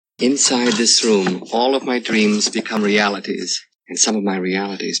Inside this room, all of my dreams become realities, and some of my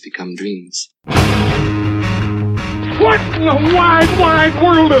realities become dreams. What in the wide, wide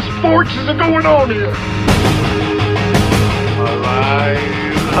world of sports is going on here? Alive!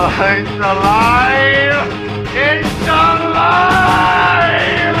 It's alive! It's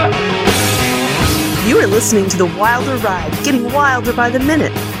alive! You are listening to The Wilder Ride, getting wilder by the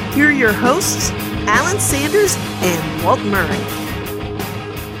minute. Here are your hosts, Alan Sanders and Walt Murray.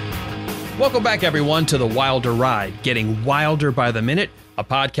 Welcome back, everyone, to The Wilder Ride, getting wilder by the minute, a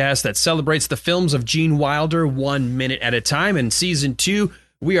podcast that celebrates the films of Gene Wilder 1 minute at a time. In Season 2,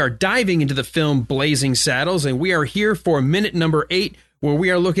 we are diving into the film Blazing Saddles, and we are here for minute number 8, where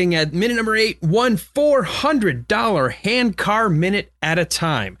we are looking at minute number 8, one $400 handcar minute at a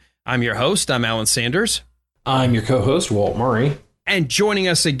time. I'm your host, I'm Alan Sanders. I'm your co-host, Walt Murray. And joining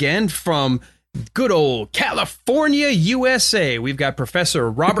us again from good old California, USA, we've got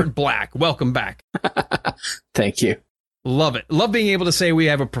Professor Robert Black. Welcome back. Thank you. Love it. Love being able to say we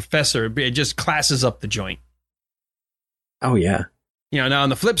have a professor. It just classes up the joint. Oh, yeah. You know, now on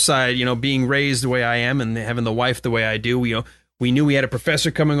the flip side, you know, being raised the way I am and having the wife the way I do, we knew we had a professor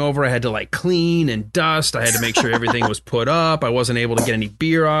coming over. I had to like clean and dust. I had to make sure everything was put up. I wasn't able to get any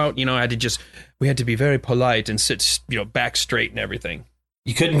beer out. You know, we had to be very polite and sit, back straight and everything.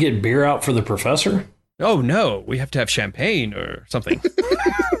 You couldn't get beer out for the professor? Oh, no. We have to have champagne or something.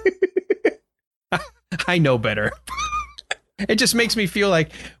 I know better. It just makes me feel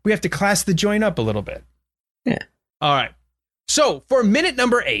like we have to class the joint up a little bit. Yeah. All right. So for minute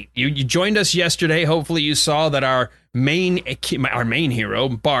number 8, you joined us yesterday. Hopefully you saw that our main hero,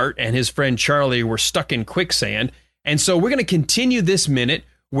 Bart, and his friend Charlie were stuck in quicksand. And so we're going to continue this minute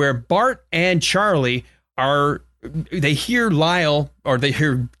where Bart and Charlie they hear Lyle, or they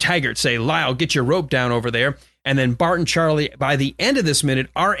hear Taggart say, "Lyle, get your rope down over there." And then Bart and Charlie, by the end of this minute,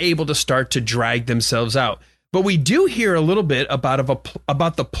 are able to start to drag themselves out. But we do hear a little bit about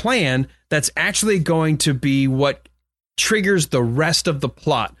the plan that's actually going to be what triggers the rest of the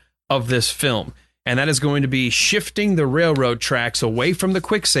plot of this film. And that is going to be shifting the railroad tracks away from the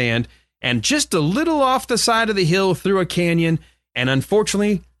quicksand and just a little off the side of the hill through a canyon and,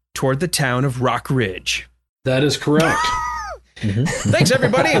 unfortunately, toward the town of Rock Ridge. That is correct. Mm-hmm. Thanks,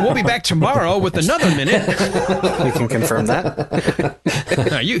 everybody, and we'll be back tomorrow with another minute. We can confirm that.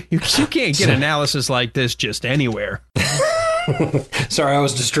 No, you can't get analysis like this just anywhere. Sorry, I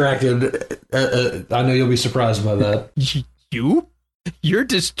was distracted. I know you'll be surprised by that. You're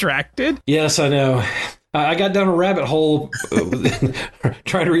distracted? Yes, I know. I got down a rabbit hole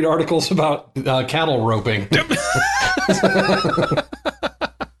trying to read articles about cattle roping.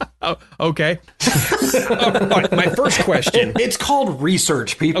 Oh, okay. My first question. It's called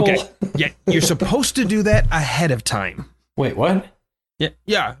research, people. Okay. Yeah, you're supposed to do that ahead of time. Wait, what?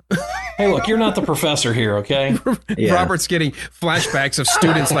 Yeah. Hey, look, you're not the professor here, okay? Yeah. Robert's getting flashbacks of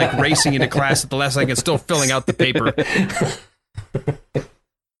students like racing into class at the last second, still filling out the paper.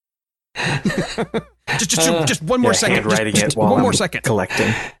 just one more second. Handwriting just it while one more I'm second.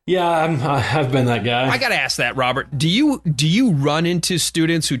 Collecting. Yeah, I've been that guy. I gotta ask that, Robert. Do you run into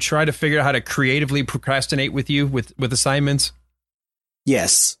students who try to figure out how to creatively procrastinate with you with assignments?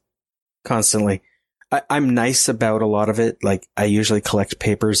 Yes, constantly. I'm nice about a lot of it. Like, I usually collect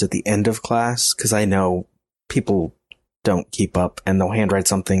papers at the end of class because I know people don't keep up and they'll handwrite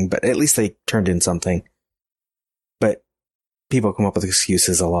something, but at least they turned in something. But people come up with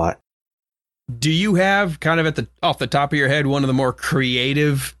excuses a lot. Do you have kind of off the top of your head one of the more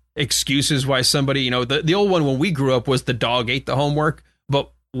creative excuses why somebody, the old one when we grew up was the dog ate the homework,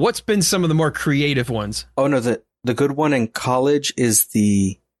 but what's been some of the more creative ones? Oh no, the good one in college is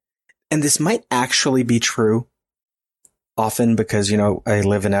and this might actually be true often because, I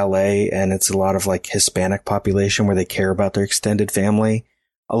live in LA and it's a lot of like Hispanic population where they care about their extended family.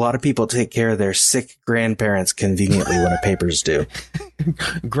 A lot of people take care of their sick grandparents conveniently when a paper's due.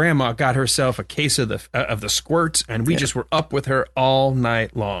 Grandma got herself a case of the squirts, and we just were up with her all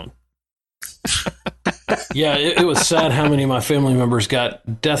night long. Yeah, it was sad how many of my family members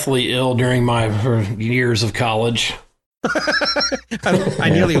got deathly ill during my years of college.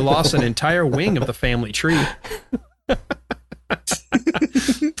 I nearly lost an entire wing of the family tree.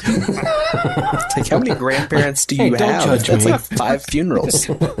 It's like, how many grandparents do you have? Judge That's me. like 5 funerals.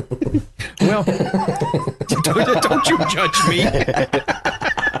 Well, don't you judge me. Yeah,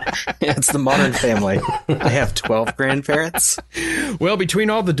 it's the Modern Family. I have 12 grandparents. Well, between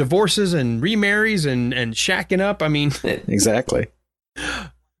all the divorces and remarries and shacking up, I mean... Exactly.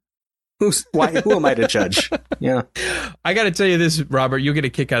 Who am I to judge? Yeah. I got to tell you this, Robert, you'll get a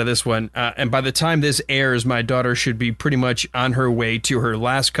kick out of this one. And by the time this airs, my daughter should be pretty much on her way to her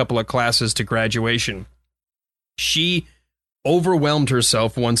last couple of classes to graduation. She overwhelmed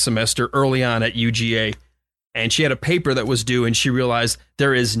herself one semester early on at UGA, and she had a paper that was due, and she realized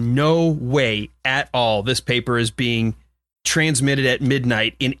there is no way at all this paper is being transmitted at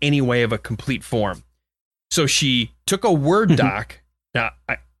midnight in any way of a complete form. So she took a Word doc. Now,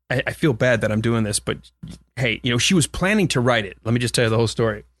 I feel bad that I'm doing this, but hey, she was planning to write it. Let me just tell you the whole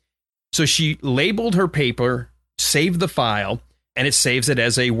story. So she labeled her paper, saved the file, and it saves it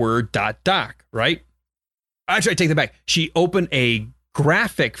as a Word.doc, right? Actually, I take that back. She opened a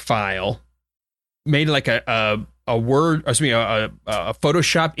graphic file, made like a Word, a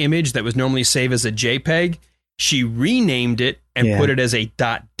Photoshop image that was normally saved as a JPEG. She renamed it and put it as a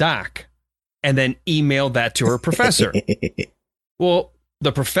 .doc, and then emailed that to her professor. Well,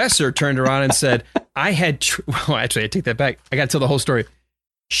 the professor turned around and said, well, actually, I take that back. I got to tell the whole story.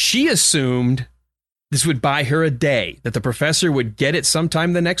 She assumed this would buy her a day, that the professor would get it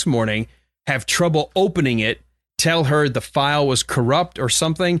sometime the next morning, have trouble opening it, tell her the file was corrupt or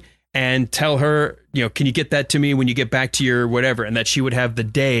something, and tell her, can you get that to me when you get back to your whatever, and that she would have the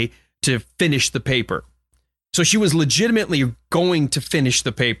day to finish the paper. So she was legitimately going to finish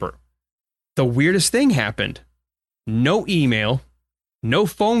the paper. The weirdest thing happened. No email, no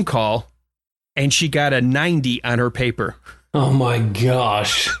phone call, and she got a 90 on her paper. Oh my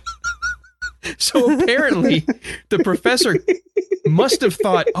gosh. So apparently the professor must have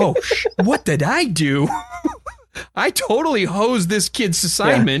thought, what did I do? I totally hosed this kid's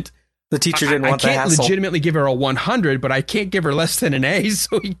assignment. Yeah. The teacher didn't want the hassle. I can't legitimately give her a 100, but I can't give her less than an A.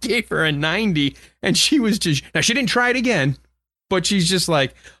 So he gave her a 90, and she was just, now she didn't try it again, but she's just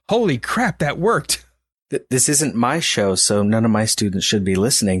like, holy crap, that worked. This isn't my show, so none of my students should be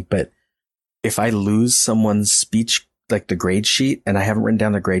listening. But if I lose someone's speech, like the grade sheet, and I haven't written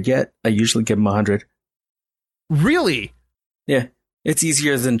down the grade yet, I usually give them 100. Really? Yeah. It's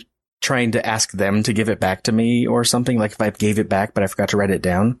easier than trying to ask them to give it back to me or something. Like if I gave it back, but I forgot to write it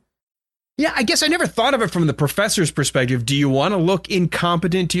down. Yeah, I guess I never thought of it from the professor's perspective. Do you want to look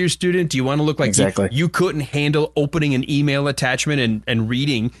incompetent to your student? Do you want to look like exactly. you couldn't handle opening an email attachment and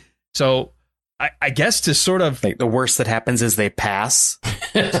reading? So I guess to sort of... Like the worst that happens is they pass.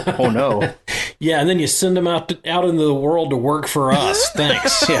 Oh, no. Yeah, and then you send them out into the world to work for us.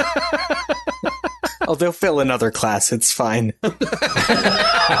 Thanks. Yeah. Oh, they'll fill another class. It's fine.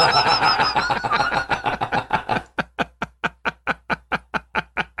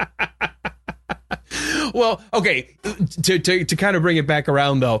 Well, okay, to kind of bring it back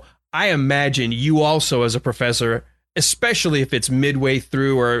around, though, I imagine you also, as a professor, especially if it's midway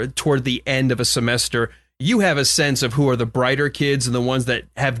through or toward the end of a semester, you have a sense of who are the brighter kids and the ones that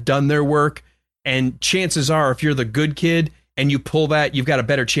have done their work. And chances are, if you're the good kid and you pull that, you've got a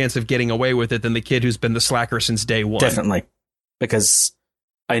better chance of getting away with it than the kid who's been the slacker since day one. Definitely. Because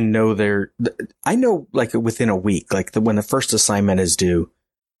I know like within a week, like when the first assignment is due,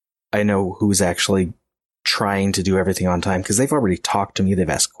 I know who's actually trying to do everything on time because they've already talked to me. They've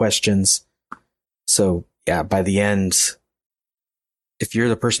asked questions. So yeah, by the end, if you're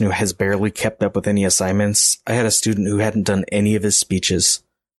the person who has barely kept up with any assignments, I had a student who hadn't done any of his speeches.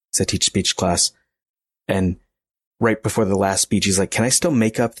 I teach speech class. And right before the last speech, he's like, can I still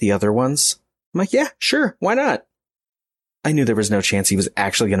make up the other ones? I'm like, yeah, sure. Why not? I knew there was no chance he was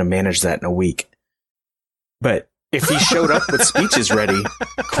actually going to manage that in a week. But if he showed up with speeches ready,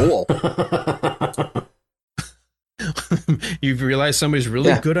 cool. You've realized somebody's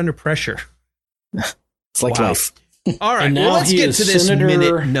really good under pressure. It's like life. All right, well, let's get to this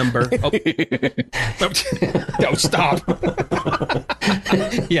minute number. Oh. No, stop.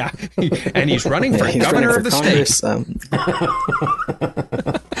 Yeah, and he's running for governor of the state.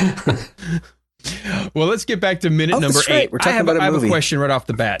 Well, let's get back to minute number 8. We're talking about a movie. I have a question right off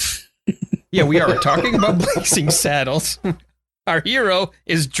the bat. Yeah, we are. We're talking about Blazing Saddles. Our hero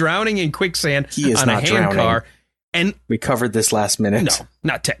is drowning in quicksand on a handcar. And we covered this last minute. No,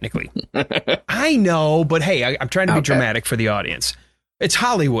 not technically. I know, but hey, I'm trying to be dramatic for the audience. It's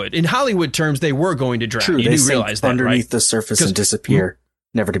Hollywood. In Hollywood terms, they were going to drown. True, you do realize that, underneath right? the surface and disappear,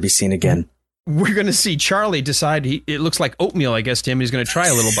 never to be seen again. We're going to see Charlie decide it looks like oatmeal, I guess, to him. He's going to try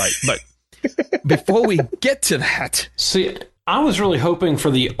a little bite. But before we get to that... See, I was really hoping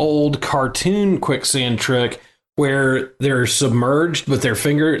for the old cartoon quicksand trick where they're submerged, but their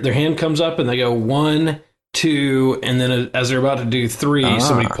hand comes up and they go 1, 2, and then as they're about to do 3,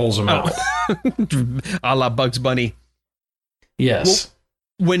 somebody pulls them out. A la Bugs Bunny. Yes.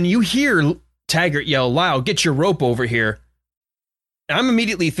 Well, when you hear Taggart yell, Lyle, get your rope over here, I'm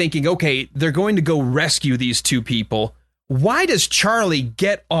immediately thinking, okay, they're going to go rescue these two people. Why does Charlie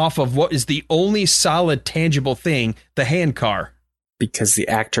get off of what is the only solid, tangible thing, the handcar? Because the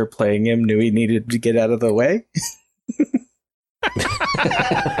actor playing him knew he needed to get out of the way?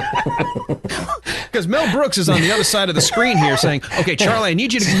 Because Mel Brooks is on the other side of the screen here saying, okay, Charlie, I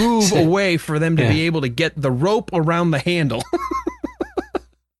need you to move away for them to be able to get the rope around the handle.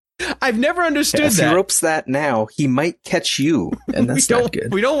 I've never understood if that. If he ropes that now, he might catch you, and that's not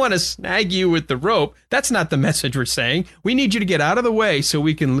good. We don't want to snag you with the rope. That's not the message we're saying. We need you to get out of the way so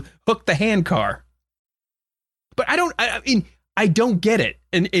we can hook the handcar. But I don't get it.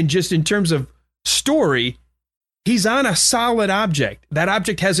 And just in terms of story, he's on a solid object. That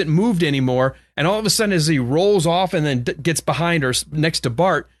object hasn't moved anymore. And all of a sudden, as he rolls off and then gets behind or next to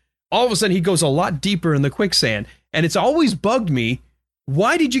Bart, all of a sudden he goes a lot deeper in the quicksand. And it's always bugged me.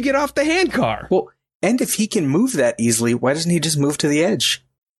 Why did you get off the handcar? Well, and if he can move that easily, why doesn't he just move to the edge?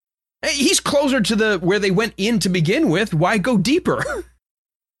 He's closer to where they went in to begin with. Why go deeper?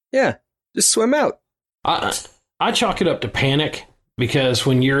 Yeah, just swim out. I chalk it up to panic, because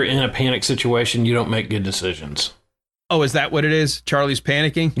when you're in a panic situation, you don't make good decisions. Oh, is that what it is? Charlie's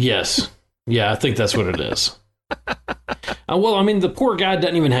panicking? Yes. Yeah, I think that's what it is. Well, I mean, the poor guy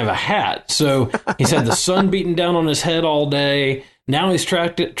doesn't even have a hat. So he's had the sun beating down on his head all day. Now he's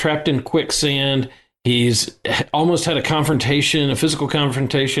trapped in quicksand. He's almost had a physical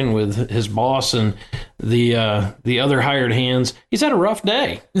confrontation with his boss and the other hired hands. He's had a rough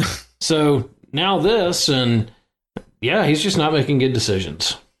day. So now this, and yeah, he's just not making good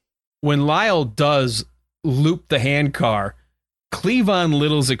decisions. When Lyle does loop the handcar, Cleavon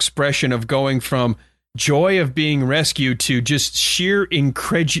Little's expression of going from joy of being rescued to just sheer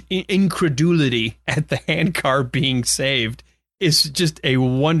incredulity at the handcar being saved is just a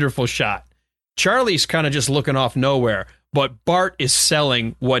wonderful shot. Charlie's kind of just looking off nowhere, but Bart is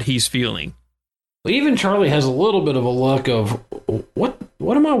selling what he's feeling. Well, even Charlie has a little bit of a look of, what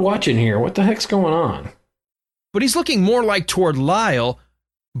am I watching here? What the heck's going on? But he's looking more like toward Lyle.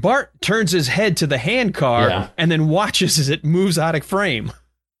 Bart turns his head to the handcar and then watches as it moves out of frame.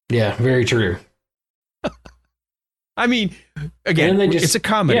 Yeah, very true. I mean, again, it's a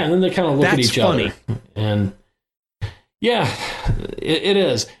comedy. Yeah, and then they kind of look at each funny. other. And yeah, it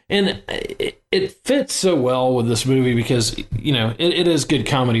is. And it fits so well with this movie because, it is good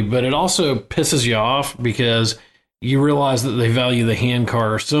comedy, but it also pisses you off because you realize that they value the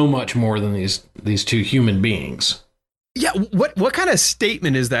handcar so much more than these two human beings. Yeah, what kind of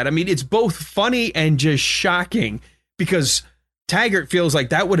statement is that? I mean, it's both funny and just shocking because Taggart feels like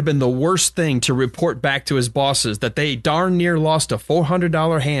that would have been the worst thing to report back to his bosses, that they darn near lost a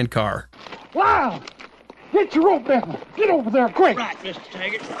 $400 handcar. Wow! Get your rope down. Get over there quick. Right, Mr.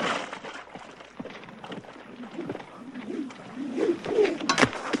 Taggart.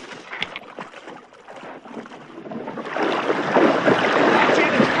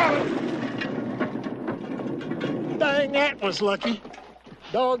 Dang, that was lucky.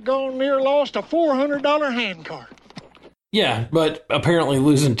 Doggone near lost a $400 handcar. Yeah, but apparently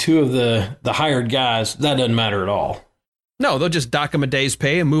losing two of the hired guys, that doesn't matter at all. No, they'll just dock them a day's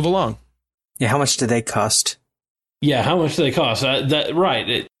pay and move along. Yeah, how much do they cost? Yeah, how much do they cost?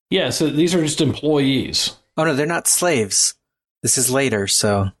 Right. So these are just employees. Oh, no, they're not slaves. This is later,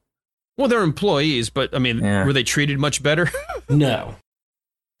 so... Well, they're employees, but, I mean, were they treated much better? No. In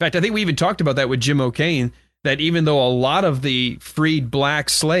fact, I think we even talked about that with Jim O'Kane, that even though a lot of the freed black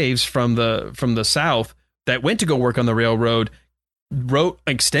slaves from the South that went to go work on the railroad wrote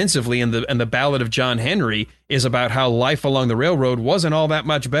extensively in the Ballad of John Henry is about how life along the railroad wasn't all that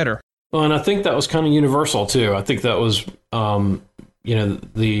much better. Well, and I think that was kind of universal too. I think that was,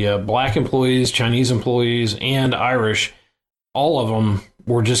 the black employees, Chinese employees, and Irish, all of them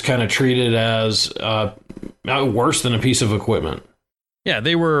were just kind of treated as worse than a piece of equipment. Yeah,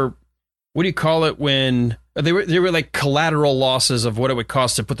 they were, what do you call it when, they were like collateral losses of what it would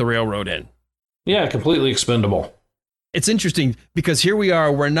cost to put the railroad in. Yeah, completely expendable. It's interesting because here we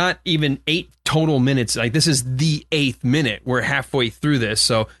are, we're not even 8 total minutes. Like this is the 8th minute. We're halfway through this.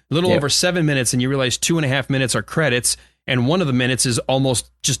 So a little over 7 minutes and you realize 2.5 minutes are credits. And one of the minutes is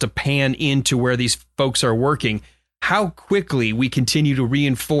almost just a pan into where these folks are working. How quickly we continue to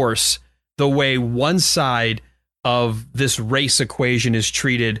reinforce the way one side of this race equation is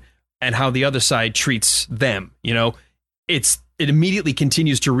treated and how the other side treats them. It immediately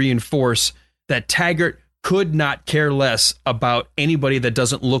continues to reinforce that Taggart could not care less about anybody that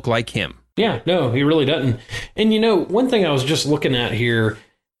doesn't look like him. Yeah, no, he really doesn't. And one thing I was just looking at here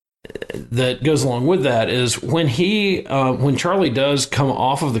that goes along with that is when when Charlie does come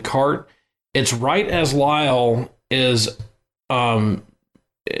off of the cart, it's right as Lyle is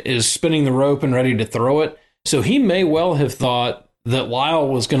is spinning the rope and ready to throw it. So he may well have thought that Lyle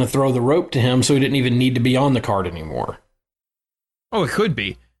was going to throw the rope to him, so he didn't even need to be on the cart anymore. Oh, it could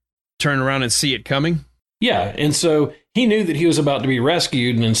be. Turn around and see it coming. Yeah, and so he knew that he was about to be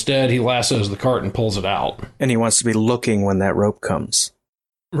rescued, and instead he lassos the cart and pulls it out. And he wants to be looking when that rope comes.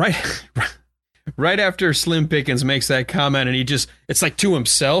 Right after Slim Pickens makes that comment, and it's like to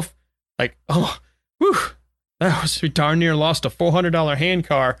himself, like, oh, whew, that was, we darn near lost a $400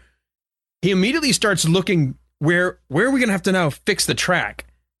 handcar. He immediately starts looking where are we going to have to now fix the track?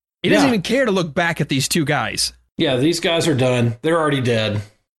 He doesn't even care to look back at these two guys. Yeah, these guys are done. They're already dead.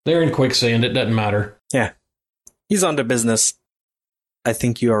 They're in quicksand. It doesn't matter. Yeah. He's on to business. I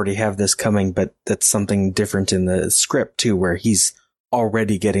think you already have this coming, but that's something different in the script, too, where he's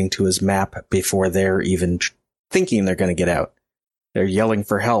already getting to his map before they're even thinking they're going to get out. They're yelling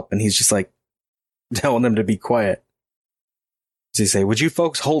for help, and he's just like telling them to be quiet. Does he say, would you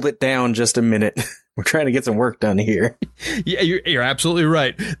folks hold it down just a minute? We're trying to get some work done here. Yeah, you're absolutely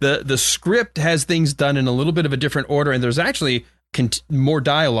right. The script has things done in a little bit of a different order, and there's actually more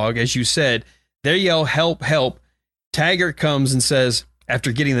dialogue, as you said. They yell, help, help. Taggart comes and says,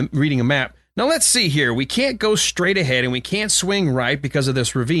 after reading a map, now let's see here. We can't go straight ahead, and we can't swing right because of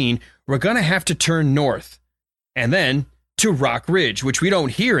this ravine. We're going to have to turn north. And then to Rock Ridge, which we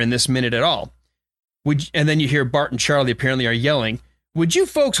don't hear in this minute at all. And then you hear Bart and Charlie apparently are yelling, would you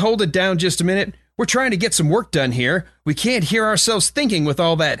folks hold it down just a minute? We're trying to get some work done here. We can't hear ourselves thinking with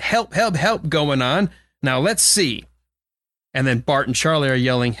all that help, help, help going on. Now let's see. And then Bart and Charlie are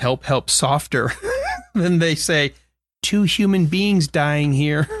yelling, help, help, softer. Then they say, 2 human beings dying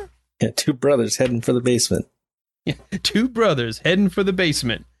here. Yeah, 2 brothers heading for the basement. Yeah, 2 brothers heading for the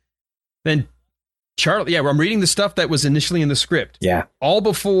basement. Then Charlie, I'm reading the stuff that was initially in the script. Yeah. All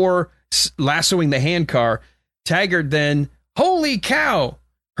before lassoing the handcar. Taggart then, holy cow,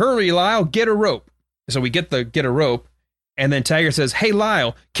 hurry, Lyle, get a rope. So we get a rope. And then Taggart says, hey,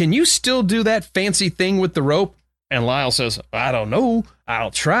 Lyle, can you still do that fancy thing with the rope? And Lyle says, I don't know.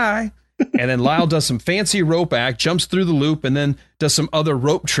 I'll try. And then Lyle does some fancy rope act, jumps through the loop, and then does some other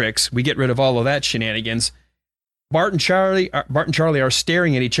rope tricks. We get rid of all of that shenanigans. Bart and Charlie are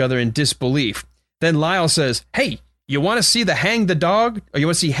staring at each other in disbelief. Then Lyle says, hey, you want to see the hang the dog? Or you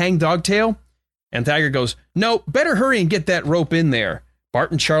want to see hang dogtail? And Taggart goes, no, better hurry and get that rope in there.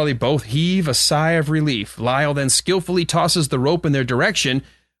 Bart and Charlie both heave a sigh of relief. Lyle then skillfully tosses the rope in their direction.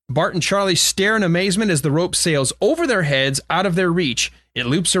 Bart and Charlie stare in amazement as the rope sails over their heads, out of their reach. It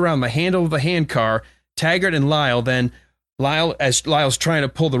loops around the handle of the handcar. Taggart and Lyle then, as Lyle's trying to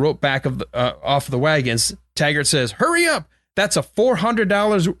pull the rope back off the wagons, Taggart says, hurry up! That's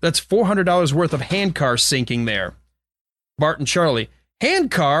 $400. That's $400 worth of handcar sinking there. Bart and Charlie,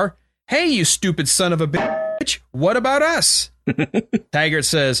 handcar? Hey, you stupid son of a bitch! What about us? Taggart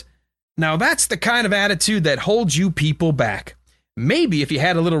says, now that's the kind of attitude that holds you people back. Maybe if you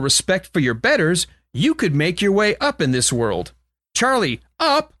had a little respect for your betters, you could make your way up in this world. Charlie,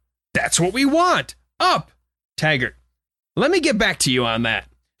 up? That's what we want. Up. Taggart, let me get back to you on that.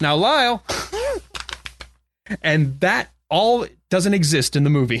 Now, Lyle. And that all doesn't exist in the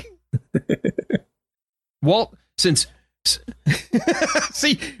movie. Walt,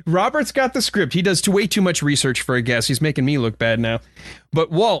 see, Robert's got the script. He does way too much research for a guest. He's making me look bad now. But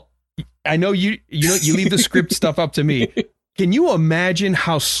Walt, I know you leave the script stuff up to me. Can you imagine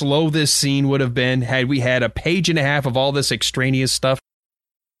how slow this scene would have been had we had a page and a half of all this extraneous stuff?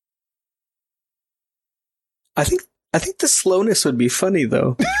 I think the slowness would be funny,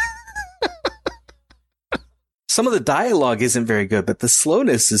 though. Some of the dialogue isn't very good, but the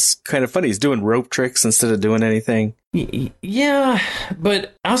slowness is kind of funny. He's doing rope tricks instead of doing anything. Yeah,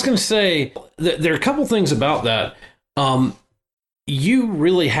 but I was going to say there are a couple things about that. You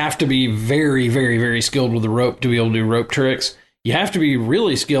really have to be very, very, very skilled with the rope to be able to do rope tricks. You have to be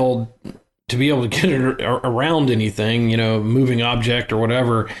really skilled to be able to get it around anything, moving object or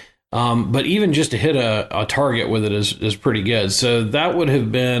whatever. But even just to hit a target with it is pretty good. So that would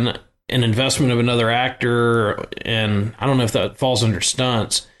have been an investment of another actor, and I don't know if that falls under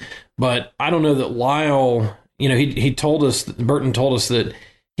stunts, but I don't know that Lyle, he told us, Burton told us that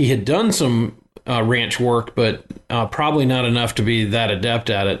he had done some ranch work, but probably not enough to be that adept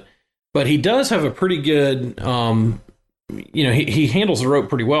at it. But he does have a pretty good, he handles the rope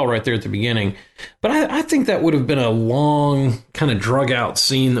pretty well right there at the beginning. But I think that would have been a long, kind of drug out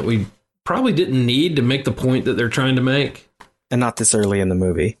scene that we probably didn't need to make the point that they're trying to make. And not this early in the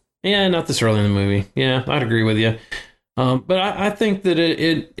movie. Yeah, not this early in the movie. Yeah, I'd agree with you. But I think that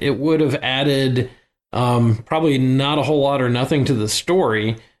it would have added probably not a whole lot or nothing to the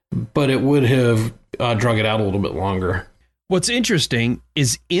story, but it would have drug it out a little bit longer. What's interesting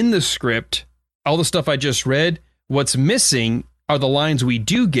is in the script, all the stuff I just read, what's missing are the lines we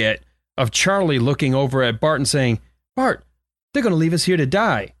do get of Charlie looking over at Bart and saying, Bart, they're going to leave us here to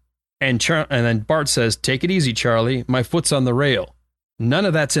die. And then Bart says, take it easy, Charlie. My foot's on the rail. None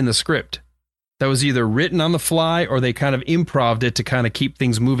of that's in the script. That was either written on the fly or they kind of improv'd it to kind of keep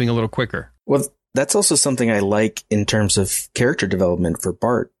things moving a little quicker. Well, that's also something I like in terms of character development for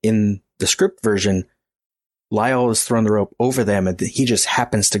Bart. In the script version, Lyle is throwing the rope over them and he just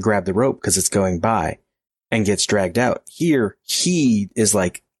happens to grab the rope because it's going by and gets dragged out. Here, he is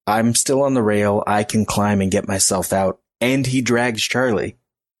like, I'm still on the rail. I can climb and get myself out. And he drags Charlie.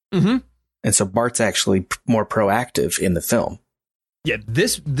 Mm-hmm. And so Bart's actually more proactive in the film. Yeah,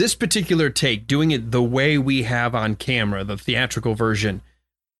 this particular take, doing it the way we have on camera, the theatrical version,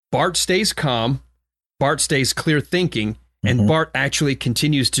 Bart stays calm, Bart stays clear thinking, and Bart actually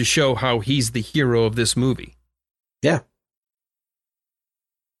continues to show how he's the hero of this movie. Yeah.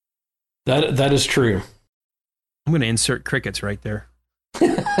 That is true. I'm going to insert crickets right there.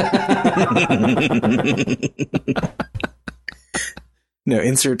 No,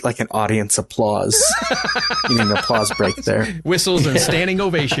 insert like an audience applause. You need an applause break there. Whistles and standing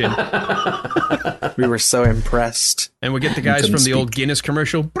ovation. We were so impressed. And we'll get the guys from the old Guinness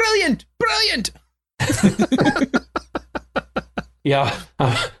commercial. Brilliant! Brilliant! Yeah,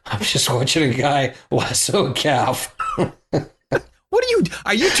 I'm just watching a guy lasso a calf. What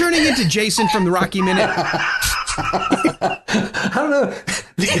are you turning into Jason from the Rocky Minute? I don't know.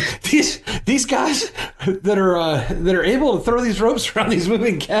 These guys that are able to throw these ropes around these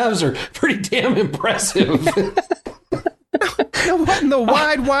moving calves are pretty damn impressive. Now, what in the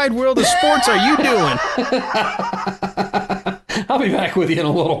wide world of sports are you doing? I'll be back with you in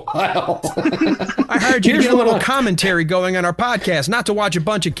a little while. I hired you to get a little commentary going on our podcast, not to watch a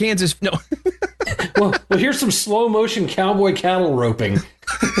bunch of Kansas. No. Well, here's some slow motion cowboy cattle roping.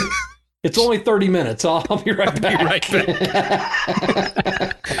 It's only 30 minutes. I'll be right back.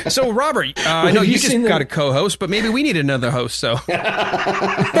 So, Robert, I know you just got a co-host, but maybe we need another host. So,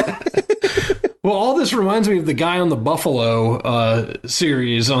 well, all this reminds me of the Guy on the Buffalo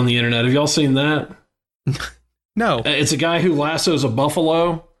series on the internet. Have y'all seen that? No. It's a guy who lassos a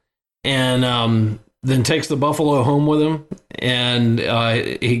buffalo and then takes the buffalo home with him, and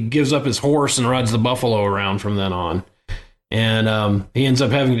he gives up his horse and rides the buffalo around from then on. And he ends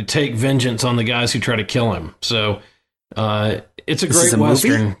up having to take vengeance on the guys who try to kill him. So it's a great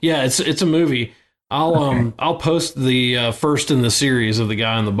Western. Movie? Yeah, it's a movie. I'll post the first in the series of the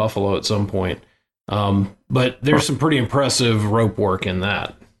Guy on the Buffalo at some point. But there's some pretty impressive rope work in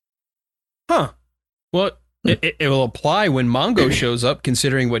that. Huh. Well, it will apply when Mongo shows up,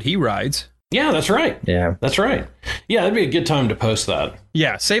 considering what he rides. Yeah, that's right. Yeah, that's right. Yeah, that'd be a good time to post that.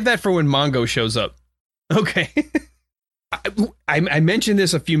 Yeah, save that for when Mongo shows up. Okay. I mentioned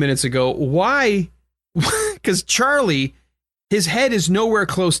this a few minutes ago. Why? Because Charlie, his head is nowhere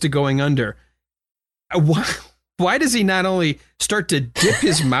close to going under. Why does he not only start to dip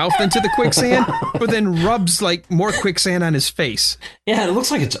his mouth into the quicksand, but then rubs like more quicksand on his face? Yeah, it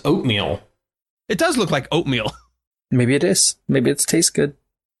looks like it's oatmeal. It does look like oatmeal. Maybe it is. Maybe it tastes good.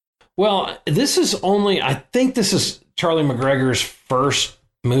 Well, I think this is Charlie McGregor's first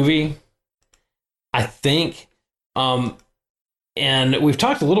movie. I think. And we've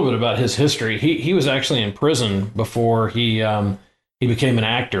talked a little bit about his history. He was actually in prison before he became an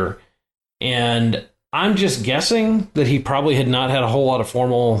actor. And I'm just guessing that he probably had not had a whole lot of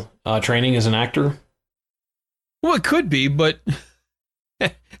formal training as an actor. Well, it could be, but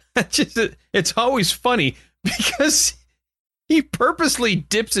it's always funny because he purposely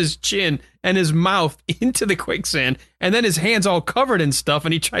dips his chin and his mouth into the quicksand, and then his hand's all covered in stuff,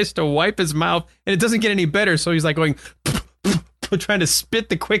 and he tries to wipe his mouth, and it doesn't get any better, so he's like going, trying to spit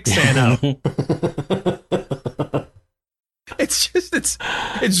the quicksand out. It's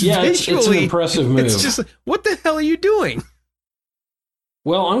visually, it's an impressive move. It's just, what the hell are you doing?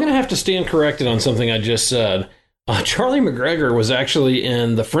 Well, I'm going to have to stand corrected on something I just said. Charlie McGregor was actually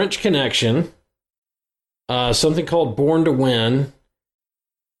in The French Connection, something called Born to Win,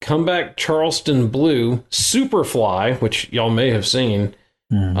 Comeback Charleston Blue, Superfly, which y'all may have seen,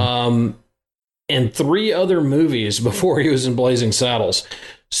 and 3 other movies before he was in Blazing Saddles.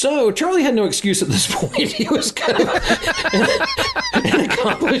 So Charlie had no excuse at this point. He was kind of an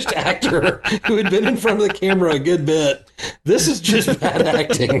accomplished actor who had been in front of the camera a good bit. This is just bad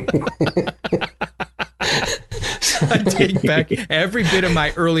acting. I take back every bit of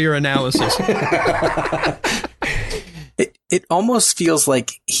my earlier analysis. It almost feels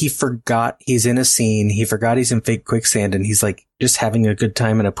like he forgot he's in a scene. He forgot he's in fake quicksand, and he's like just having a good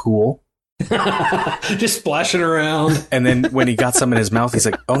time in a pool. Just splashing around. And then when he got some in his mouth, he's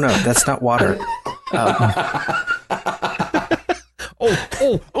like, "Oh no, that's not water."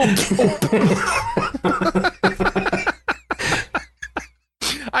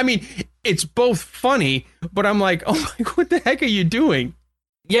 I mean, it's both funny, but I'm like, oh my, what the heck are you doing?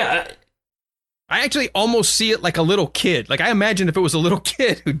 Yeah. I actually almost see it like a little kid. Like, I imagine if it was a little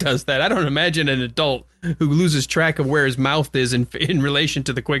kid who does that. I don't imagine an adult who loses track of where his mouth is in relation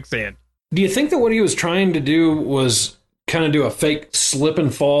to the quicksand. Do you think that what he was trying to do was kind of do a fake slip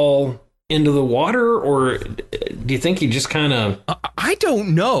and fall into the water? Or do you think he just kind of... I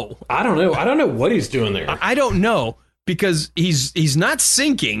don't know. I don't know. I don't know what he's doing there. I don't know, because he's not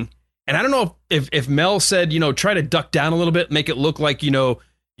sinking. And I don't know if Mel said, try to duck down a little bit, make it look like, you're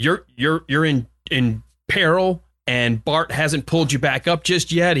in peril, and Bart hasn't pulled you back up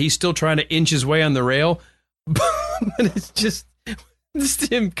just yet. He's still trying to inch his way on the rail. But it's just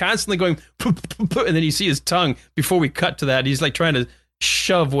him constantly going, and then you see his tongue before we cut to that. He's like trying to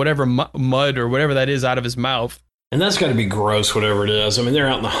shove whatever mud or whatever that is out of his mouth. And that's got to be gross, whatever it is. I mean, they're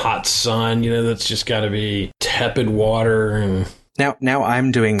out in the hot sun, that's just got to be tepid water. And Now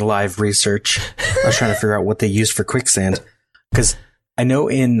I'm doing live research. I was trying to figure out what they used for quicksand, because I know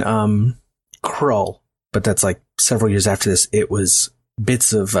in Krull, but that's like several years after this, it was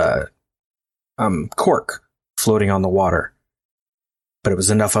bits of cork floating on the water, but it was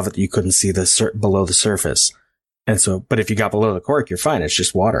enough of it that you couldn't see below the surface. And so, but if you got below the cork, you're fine. It's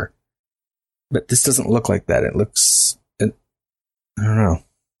just water. But this doesn't look like that. It looks, I don't know.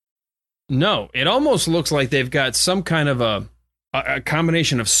 No, it almost looks like they've got some kind of a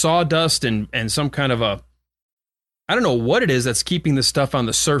combination of sawdust and some kind of I don't know what it is that's keeping the stuff on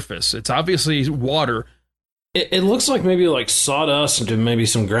the surface. It's obviously water. It looks like maybe like sawdust into maybe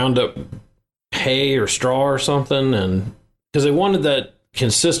some ground up hay or straw or something. And because they wanted that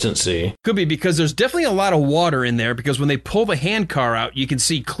consistency. Could be because there's definitely a lot of water in there, because when they pull the handcar out, you can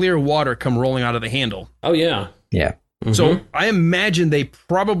see clear water come rolling out of the handle. Oh, yeah. Yeah. Mm-hmm. So I imagine they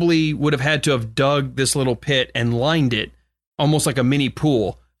probably would have had to have dug this little pit and lined it almost like a mini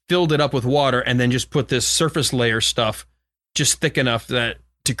pool, filled it up with water, and then just put this surface layer stuff just thick enough that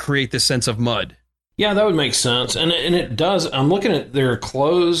to create this sense of mud. Yeah, that would make sense. And it does. I'm looking at their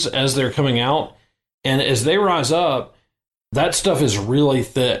clothes as they're coming out, and as they rise up, that stuff is really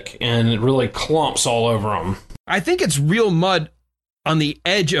thick and it really clumps all over them. I think it's real mud on the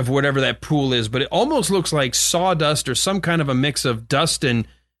edge of whatever that pool is, but it almost looks like sawdust or some kind of a mix of dust and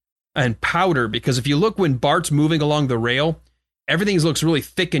powder, because if you look when Bart's moving along the rail, everything looks really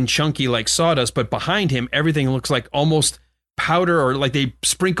thick and chunky like sawdust, but behind him, everything looks like almost powder, or like they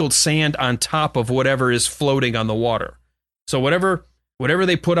sprinkled sand on top of whatever is floating on the water. So whatever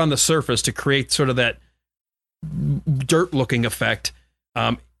they put on the surface to create sort of that dirt-looking effect,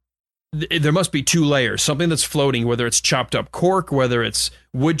 there must be two layers, something that's floating, whether it's chopped up cork, whether it's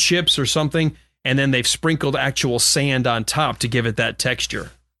wood chips or something, and then they've sprinkled actual sand on top to give it that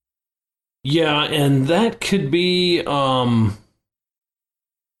texture. Yeah, and that could be...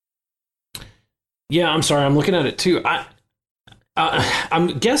 Yeah, I'm sorry, I'm looking at it too.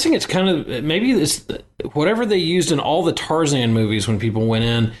 I'm guessing it's kind of, maybe it's whatever they used in all the Tarzan movies when people went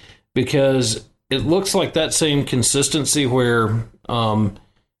in, because it looks like that same consistency where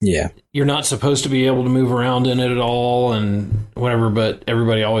you're not supposed to be able to move around in it at all and whatever, but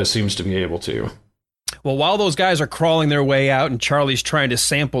everybody always seems to be able to. Well, while those guys are crawling their way out and Charlie's trying to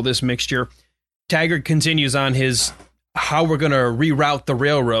sample this mixture, Taggart continues on his how we're going to reroute the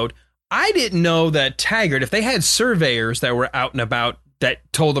railroad. I didn't know that Taggart, if they had surveyors that were out and about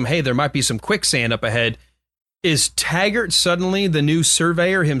that told them, hey, there might be some quicksand up ahead, is Taggart suddenly the new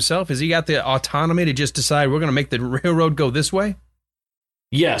surveyor himself? Has he got the autonomy to just decide we're going to make the railroad go this way?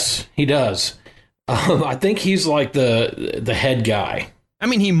 Yes, he does. I think he's like the head guy. I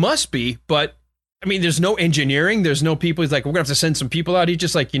mean, he must be, but I mean, there's no engineering. There's no people. He's like, we're going to have to send some people out. He's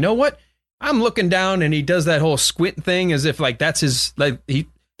just like, you know what? I'm looking down, and he does that whole squint thing as if like that's his, like he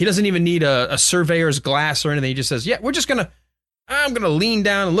doesn't even need a surveyor's glass or anything. He just says, yeah, I'm going to lean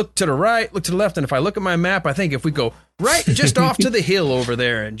down and look to the right, look to the left. And if I look at my map, I think if we go right just off to the hill over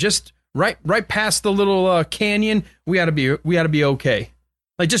there and just right past the little canyon, we ought to be okay.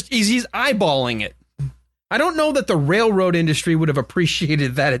 Like just he's eyeballing it. I don't know that the railroad industry would have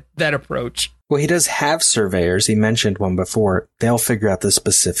appreciated that approach. Well, he does have surveyors. He mentioned one before. They'll figure out the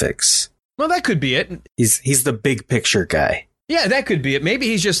specifics. Well, that could be it. He's the big picture guy. Yeah, that could be it. Maybe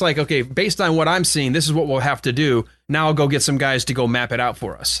he's just like, okay, based on what I'm seeing, this is what we'll have to do. Now I'll go get some guys to go map it out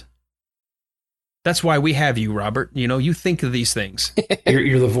for us. That's why we have you, Robert. You know, you think of these things.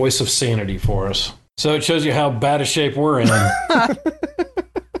 You're the voice of sanity for us. So it shows you how bad a shape we're in.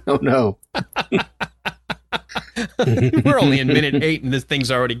 Oh, no. We're only in minute 8 and this thing's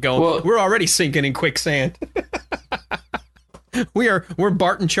already going. Well, we're already sinking in quicksand. We're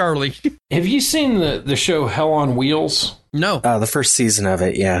Bart and Charlie. Have you seen the show Hell on Wheels? No. The first season of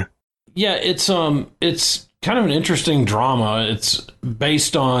it, yeah. Yeah, it's kind of an interesting drama. It's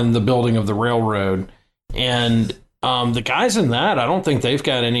based on the building of the railroad, and the guys in that, I don't think they've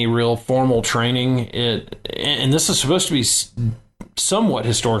got any real formal training. And this is supposed to be somewhat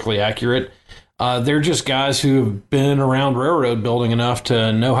historically accurate. They're just guys who have been around railroad building enough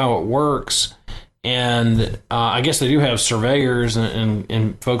to know how it works. And I guess they do have surveyors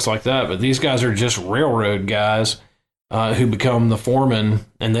and folks like that, but these guys are just railroad guys who become the foreman,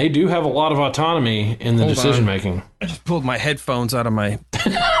 and they do have a lot of autonomy in the decision making. I just pulled my headphones out of my...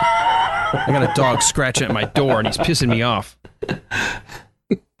 I got a dog scratching at my door, and he's pissing me off. All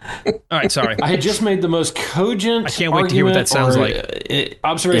right, sorry. I had just made the most cogent I can't wait to hear what that sounds like.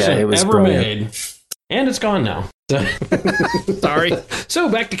 Observation it was ever brilliant. made. And it's gone now. Sorry. So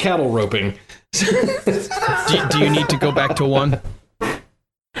back to cattle roping. Do you need to go back to one?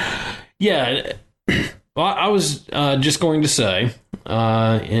 Yeah. Well, I was just going to say,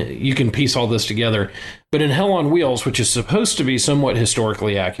 you can piece all this together, but in Hell on Wheels, which is supposed to be somewhat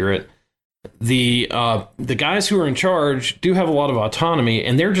historically accurate, the guys who are in charge do have a lot of autonomy,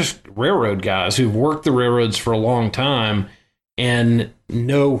 and they're just railroad guys who've worked the railroads for a long time and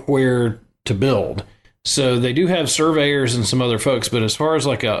know where to build. So they do have surveyors and some other folks, but as far as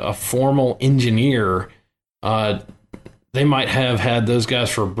like a formal engineer, they might have had those guys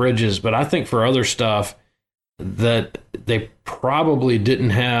for bridges, but I think for other stuff that they probably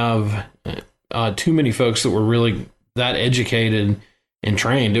didn't have too many folks that were really that educated and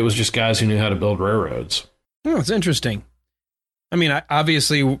trained. It was just guys who knew how to build railroads. Oh, it's interesting. I mean,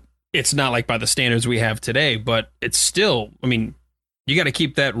 obviously, it's not like by the standards we have today, but it's still, I mean, you got to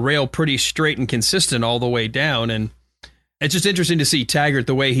keep that rail pretty straight and consistent all the way down. And it's just interesting to see Taggart,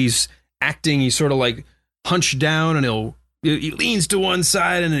 the way he's acting. He's sort of like hunched down, and he leans to one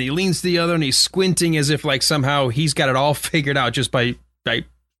side and then he leans to the other, and he's squinting as if like somehow he's got it all figured out just by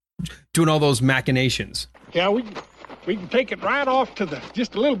doing all those machinations. Yeah, we can take it right off to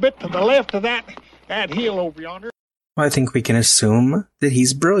just a little bit to the left of that hill over yonder. Well, I think we can assume that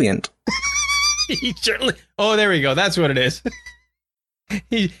he's brilliant. He certainly. Oh, there we go. That's what it is.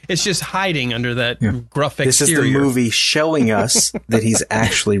 It's just hiding under that gruff exterior. This is the movie showing us that he's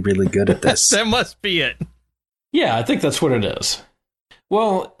actually really good at this. That must be it. Yeah, I think that's what it is.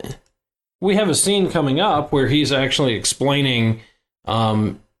 Well, we have a scene coming up where he's actually explaining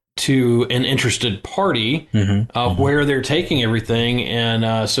to an interested party where they're taking everything,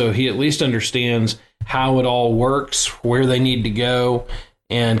 and so he at least understands how it all works, where they need to go,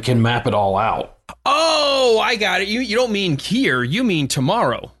 and can map it all out. Oh, I got it. You don't mean here. You mean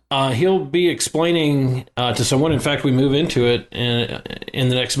tomorrow. He'll be explaining to someone. In fact, we move into it in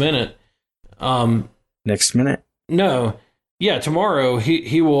the next minute. Next minute? No. Yeah, tomorrow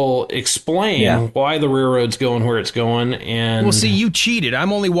he will explain why the railroad's going where it's going. And well, see, you cheated.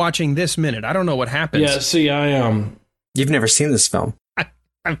 I'm only watching this minute. I don't know what happens. Yeah, see, You've never seen this film.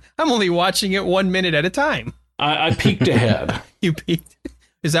 I'm only watching it 1 minute at a time. I peeked ahead. You peeked?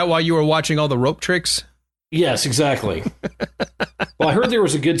 Is that why you were watching all the rope tricks? Yes, exactly. Well, I heard there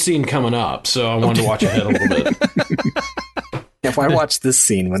was a good scene coming up, so I wanted to watch ahead a little bit. Yeah, why watch this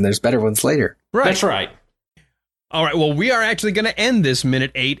scene when there's better ones later? Right. That's right. All right, well, we are actually going to end this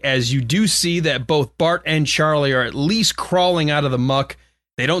minute 8 as you do see that both Bart and Charlie are at least crawling out of the muck.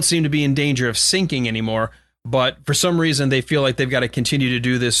 They don't seem to be in danger of sinking anymore, but for some reason they feel like they've got to continue to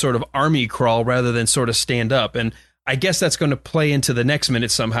do this sort of army crawl rather than sort of stand up. And I guess that's going to play into the next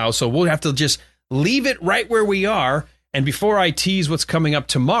minute somehow, so we'll have to just leave it right where we are. And before I tease what's coming up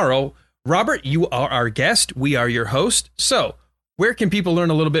tomorrow, Robert, you are our guest. We are your host. So where can people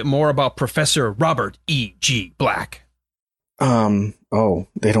learn a little bit more about Professor Robert E.G. Black? They don't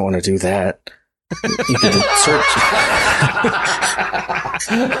want to do that. You can search.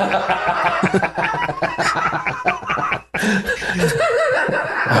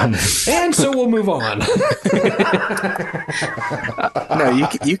 And so we'll move on. No,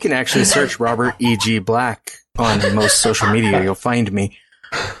 you can actually search Robert E.G. Black on most social media. You'll find me.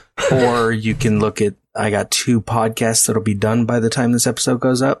 Or you can look at, I got 2 podcasts that'll be done by the time this episode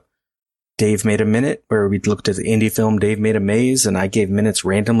goes up. Dave Made a Minute, where we looked at the indie film Dave Made a Maze, and I gave minutes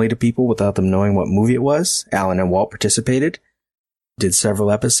randomly to people without them knowing what movie it was. Alan and Walt participated. Did several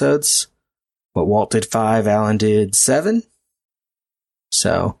episodes. What Walt did 5, Alan did 7.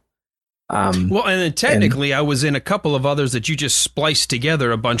 So, well, and then technically I was in a couple of others that you just spliced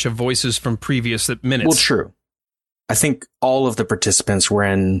together a bunch of voices from previous minutes. Well, true. I think all of the participants were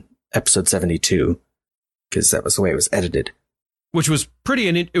in episode 72 because that was the way it was edited. Which was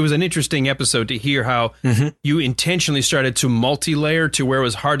it was an interesting episode to hear how you intentionally started to multi-layer to where it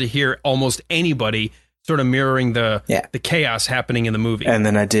was hard to hear almost anybody, sort of mirroring the chaos happening in the movie. And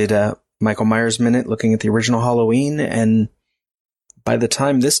then I did Michael Myers Minute looking at the original Halloween. And by the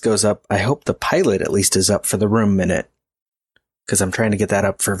time this goes up, I hope the pilot at least is up for the Room Minute, because I'm trying to get that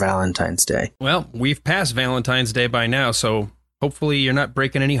up for Valentine's Day. Well, we've passed Valentine's Day by now, so hopefully you're not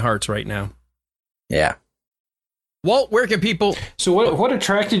breaking any hearts right now. Yeah. Walt, where can people... So what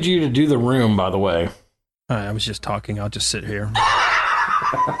attracted you to do The Room, by the way? I was just talking. I'll just sit here.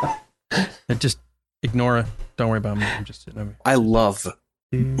 Just ignore it. Don't worry about me. I'm just sitting over here. I love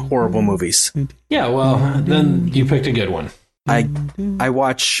horrible movies. Yeah, well, then you picked a good one. I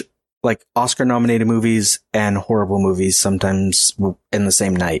watch like Oscar-nominated movies and horrible movies sometimes in the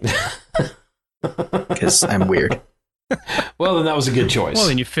same night because I'm weird. Well, then that was a good choice. Well,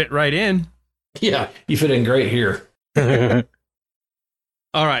 then you fit right in. Yeah, you fit in great here.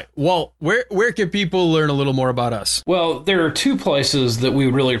 All right, Walt, where can people learn a little more about us? Well, there are two places that we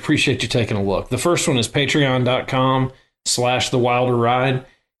would really appreciate you taking a look. The first one is patreon.com/thewilderride.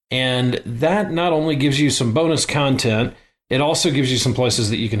 And that not only gives you some bonus content, it also gives you some places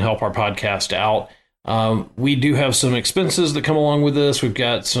that you can help our podcast out. We do have some expenses that come along with this. We've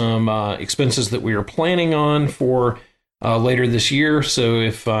got some expenses that we are planning on for later this year. So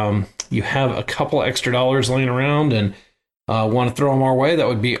if you have a couple extra dollars laying around and want to throw them our way, that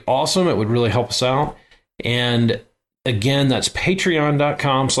would be awesome. It would really help us out. And again, that's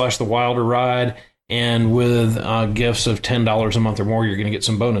patreon.com/thewilderride. And with gifts of $10 a month or more, you're going to get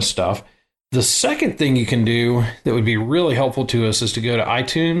some bonus stuff. The second thing you can do that would be really helpful to us is to go to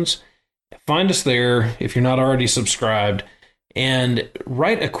iTunes, find us there if you're not already subscribed, and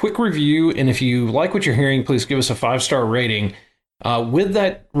write a quick review. And if you like what you're hearing, please give us a 5-star rating. With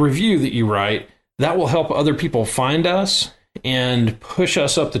that review that you write, that will help other people find us and push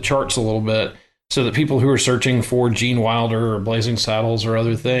us up the charts a little bit so that people who are searching for Gene Wilder or Blazing Saddles or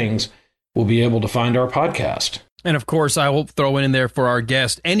other things will be able to find our podcast. And of course, I will throw in there for our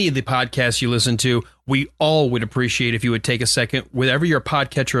guest, any of the podcasts you listen to, we all would appreciate if you would take a second, whatever your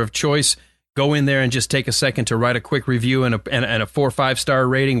podcatcher of choice, go in there and just take a second to write a quick review and a 4 or 5-star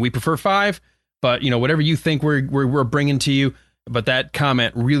rating. We prefer 5, but whatever you think we're bringing to you, but that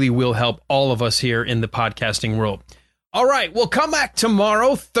comment really will help all of us here in the podcasting world. All right, we'll come back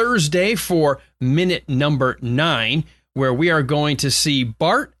tomorrow, Thursday, for minute number 9. Where we are going to see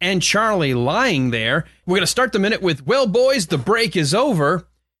Bart and Charlie lying there. We're going to start the minute with, "Well, boys, the break is over."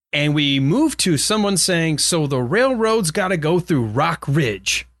 And we move to someone saying, "So the railroad's got to go through Rock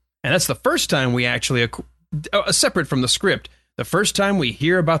Ridge." And that's the first time we actually, separate from the script, the first time we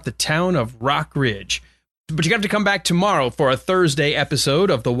hear about the town of Rock Ridge. But you have to come back tomorrow for a Thursday episode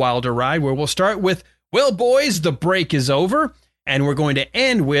of The Wilder Ride, where we'll start with, "Well, boys, the break is over." And we're going to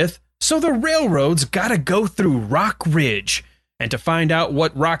end with, "So the railroad's got to go through Rock Ridge." And to find out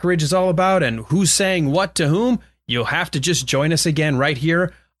what Rock Ridge is all about and who's saying what to whom, you'll have to just join us again right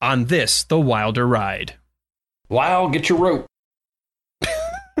here on this, The Wilder Ride. Lyle, get your rope.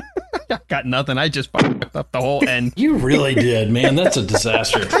 I got nothing. I just fucked up the whole end. You really did, man. That's a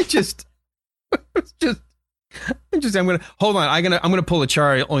disaster. I'm gonna hold on. I'm gonna pull a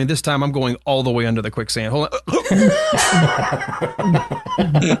Charlie. Only this time I'm going all the way under the quicksand. Hold on.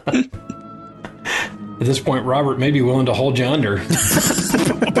 At this point, Robert may be willing to hold you under. This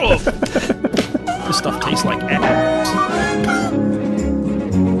stuff tastes like ass.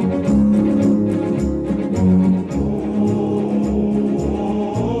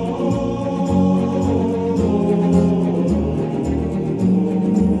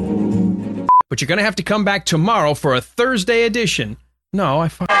 But you're going to have to come back tomorrow for a Thursday edition. No, I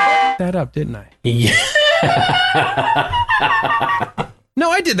fucked that up, didn't I? Yeah.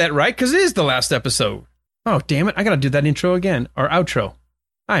 No, I did that right, because it is the last episode. Oh, damn it. I got to do that intro again, or outro.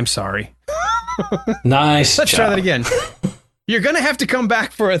 I'm sorry. Nice. Let's try that again. You're going to have to come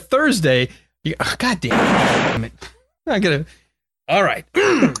back for a Thursday. God damn it. I got to. All right.